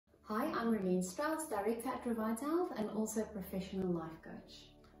Hi, I'm Rolene Strauss, Director at RevitaHealth and also professional life coach.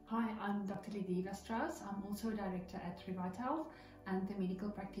 Hi, I'm Dr. Ledivia Strauss. I'm also a Director at RevitaHealth and the medical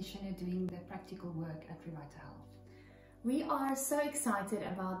practitioner doing the practical work at RevitaHealth. We are so excited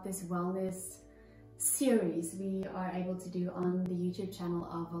about this wellness series we are able to do on the YouTube channel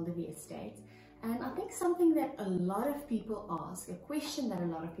of Val de Vie Estate. And I think something that a lot of people ask, a question that a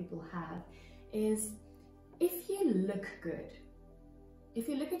lot of people have, is if you look good, if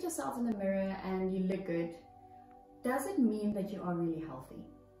you look at yourself in the mirror and you look good, does it mean that you are really healthy?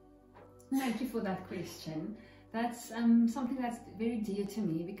 Thank you for that question. That's something that's very dear to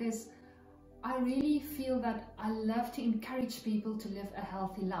me, because I really feel that I love to encourage people to live a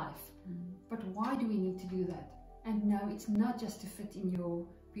healthy life. But why do we need to do that? And no, it's not just to fit in your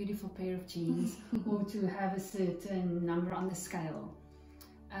beautiful pair of jeans or to have a certain number on the scale.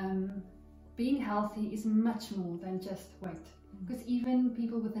 Being healthy is much more than just weight, because even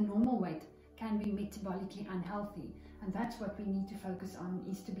people with a normal weight can be metabolically unhealthy, and that's what we need to focus on,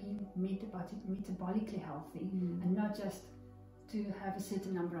 is to be metabolically healthy and not just to have a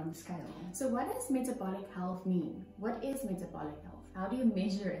certain number on the scale. So what does metabolic health mean? What is metabolic health? How do you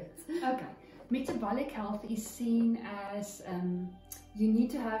measure it? Okay, metabolic health is seen as you need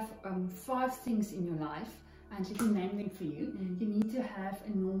to have 5 things in your life, and let me name them for you. You need to have a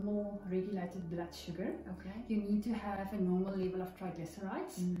normal regulated blood sugar. Okay. You need to have a normal level of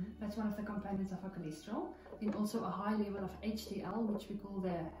triglycerides. That's one of the components of our cholesterol. Then also a high level of HDL, which we call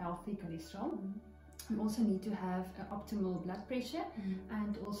the healthy cholesterol. You also need to have an optimal blood pressure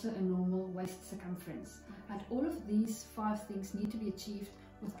and also a normal waist circumference. And all of these 5 things need to be achieved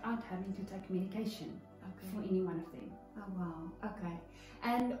without having to take medication for any one of them. Oh wow, okay.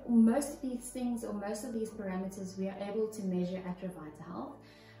 And most of these things, or most of these parameters, we are able to measure at RevitaHealth.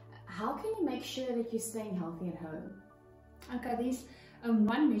 How can you make sure that you're staying healthy at home? Okay, there's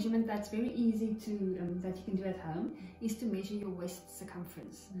one measurement that's very easy to that you can do at home, is to measure your waist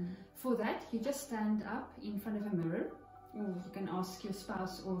circumference. For that, you just stand up in front of a mirror, or you can ask your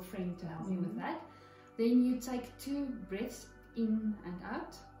spouse or a friend to help you with that. Then you take 2 breaths in and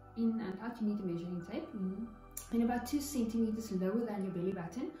out. In and out, you need to measure intake. And about 2 centimeters lower than your belly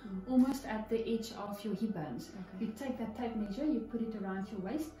button, almost at the edge of your hip bones. You take that tape measure, you put it around your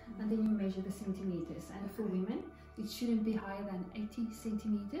waist, and then you measure the centimeters. And for women, it shouldn't be higher than 80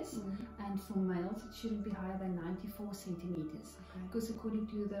 centimeters, and for males, it shouldn't be higher than 94 centimeters. Because according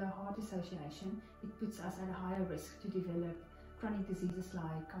to the Heart Association, it puts us at a higher risk to develop chronic diseases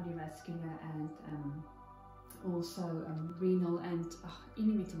like cardiovascular and also renal and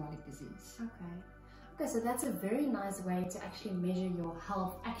any metabolic disease. Okay, so that's a very nice way to actually measure your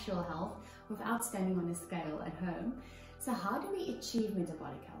health, actual health, without standing on a scale at home. So how do we achieve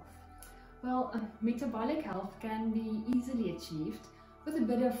metabolic health? Well, metabolic health can be easily achieved with a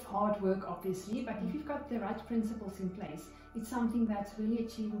bit of hard work, obviously, but if you've got the right principles in place, it's something that's really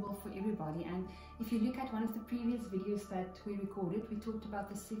achievable for everybody. And if you look at one of the previous videos that we recorded, we talked about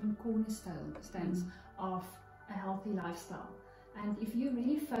the 7 cornerstones of a healthy lifestyle. And if you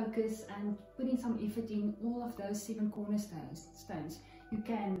really focus and put in some effort in all of those 7 cornerstones, you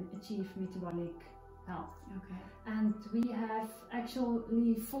can achieve metabolic health. And we have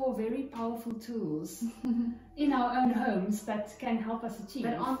actually 4 very powerful tools in our own homes that can help us achieve.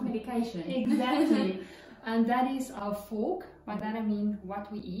 That aren't medication. Exactly. And that is our fork. By that I mean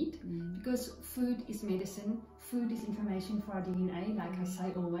what we eat, because food is medicine, food is information for our DNA, like I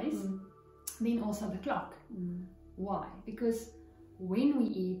say always. Then also the clock. Why? Because when we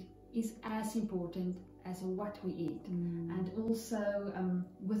eat is as important as what we eat. And also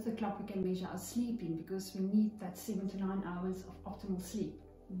with the clock we can measure our sleeping, because we need that 7 to 9 hours of optimal sleep.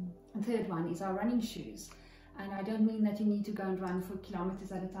 And third one is our running shoes. And I don't mean that you need to go and run for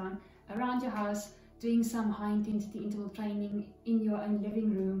kilometers at a time. Around your house, doing some high intensity interval training in your own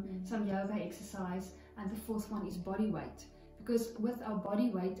living room, some yoga exercise. And the 4th one is body weight. Because with our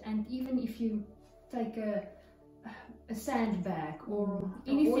body weight, and even if you take a sandbag or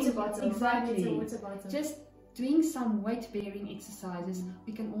anything, water bottle, exactly, just doing some weight bearing exercises,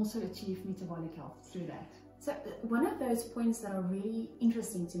 we can also achieve metabolic health through that. So one of those points that are really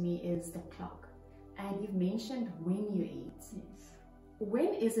interesting to me is the clock. And you've mentioned when you eat. Yes.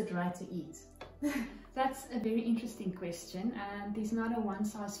 When is it right to eat? That's a very interesting question, and there's not a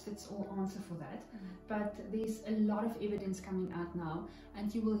one-size-fits-all answer for that. But there's a lot of evidence coming out now,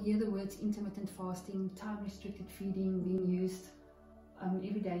 and you will hear the words intermittent fasting, time-restricted feeding being used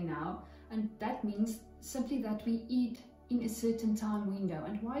every day now. And that means simply that we eat in a certain time window.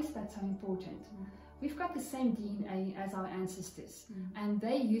 And why is that so important? we've got the same DNA as our ancestors, and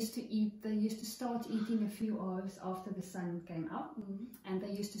they used to start eating a few hours after the sun came up, and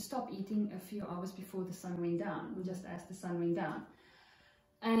they used to stop eating a few hours before the sun went down, just as the sun went down.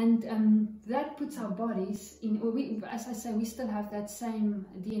 And that puts our bodies in, or as I say, we still have that same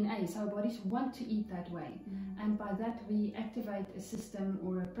DNA, so our bodies want to eat that way. And by that we activate a system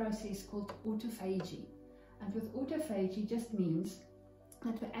or a process called autophagy. And with autophagy just means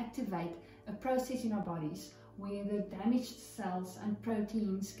that we activate a process in our bodies where the damaged cells and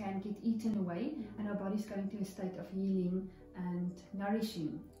proteins can get eaten away, and our body's going to a state of healing and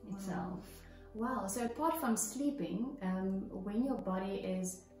nourishing itself. Wow, so apart from sleeping, when your body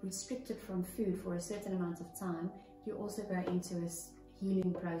is restricted from food for a certain amount of time, you also go into a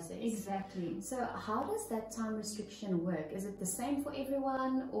healing process. Exactly. So how does that time restriction work? Is it the same for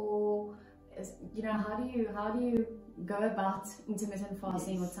everyone, or how do you go about intermittent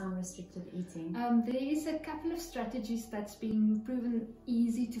fasting or time restricted eating? There is a couple of strategies that's been proven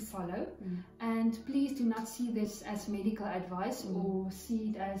easy to follow, and please do not see this as medical advice or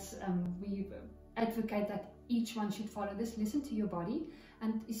see it as we advocate that each one should follow this. Listen to your body,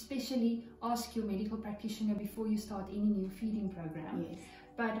 and especially ask your medical practitioner before you start any new feeding program. Yes.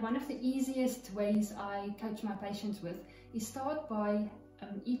 But one of the easiest ways I coach my patients with is start by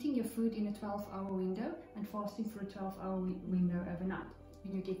eating your food in a 12-hour window and fasting for a 12-hour window overnight.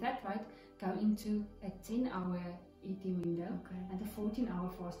 When you get that right, go into a 10-hour eating window and a 14-hour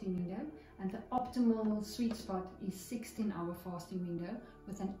fasting window, and the optimal sweet spot is 16-hour fasting window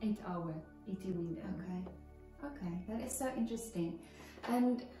with an 8-hour eating window. Okay, that is so interesting.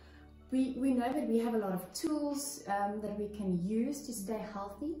 And we know that we have a lot of tools that we can use to stay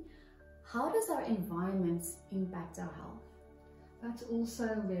healthy. How does our environment impact our health? That's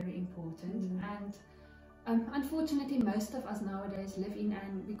also very important, and unfortunately most of us nowadays live in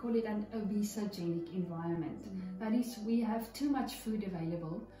we call it an obesogenic environment. That is, we have too much food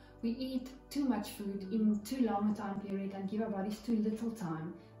available, we eat too much food in too long a time period and give our bodies too little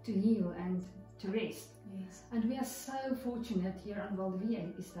time to heal and to rest. Yes. And we are so fortunate here on Val de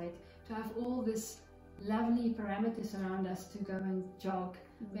Vie estate to have all this lovely parameters around us to go and jog.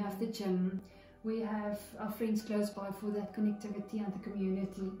 We have the gym, we have our friends close by for that connectivity and the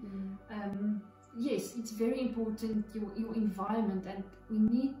community. Yes, it's very important, your environment, and we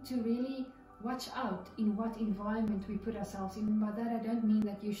need to really watch out in what environment we put ourselves in. By that I don't mean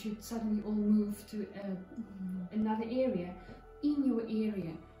that you should suddenly all move to another area. In your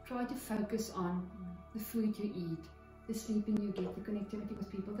area, try to focus on the food you eat, the sleeping you get, the connectivity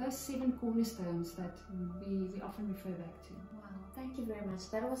with people, those 7 cornerstones that we often refer back to. Wow, thank you very much.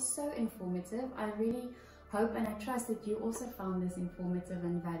 That was so informative. I really hope and I trust that you also found this informative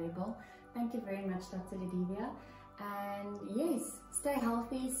and valuable. Thank you very much, Dr. Ledivia. And yes, stay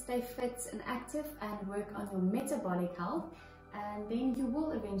healthy, stay fit and active, and work on your metabolic health, and then you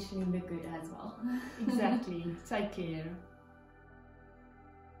will eventually look good as well. Exactly. Take care.